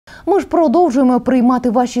Ми ж продовжуємо приймати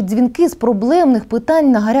ваші дзвінки з проблемних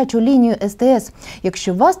питань на гарячу лінію СТС.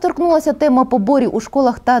 Якщо вас торкнулася тема поборів у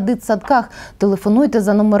школах та дитсадках, телефонуйте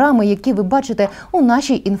за номерами, які ви бачите у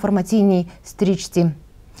нашій інформаційній стрічці.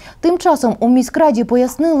 Тим часом у міськраді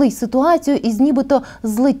пояснили ситуацію із нібито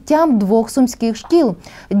злиттям двох сумських шкіл.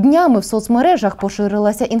 Днями в соцмережах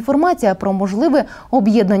поширилася інформація про можливе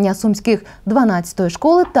об'єднання сумських 12-ї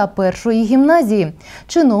школи та 1-ї гімназії.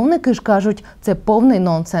 Чиновники ж кажуть, це повний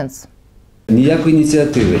нонсенс. Ніякої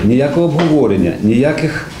ініціативи, ніякого обговорення,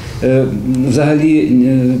 ніяких взагалі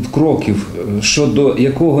кроків щодо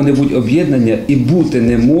якого-небудь об'єднання і бути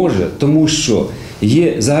не може, тому що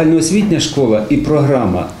є загальноосвітня школа і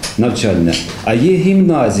програма навчальна, а є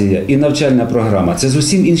гімназія і навчальна програма. Це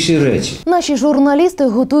зовсім інші речі. Наші журналісти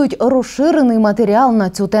готують розширений матеріал на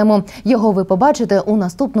цю тему. Його ви побачите у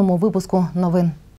наступному випуску новин.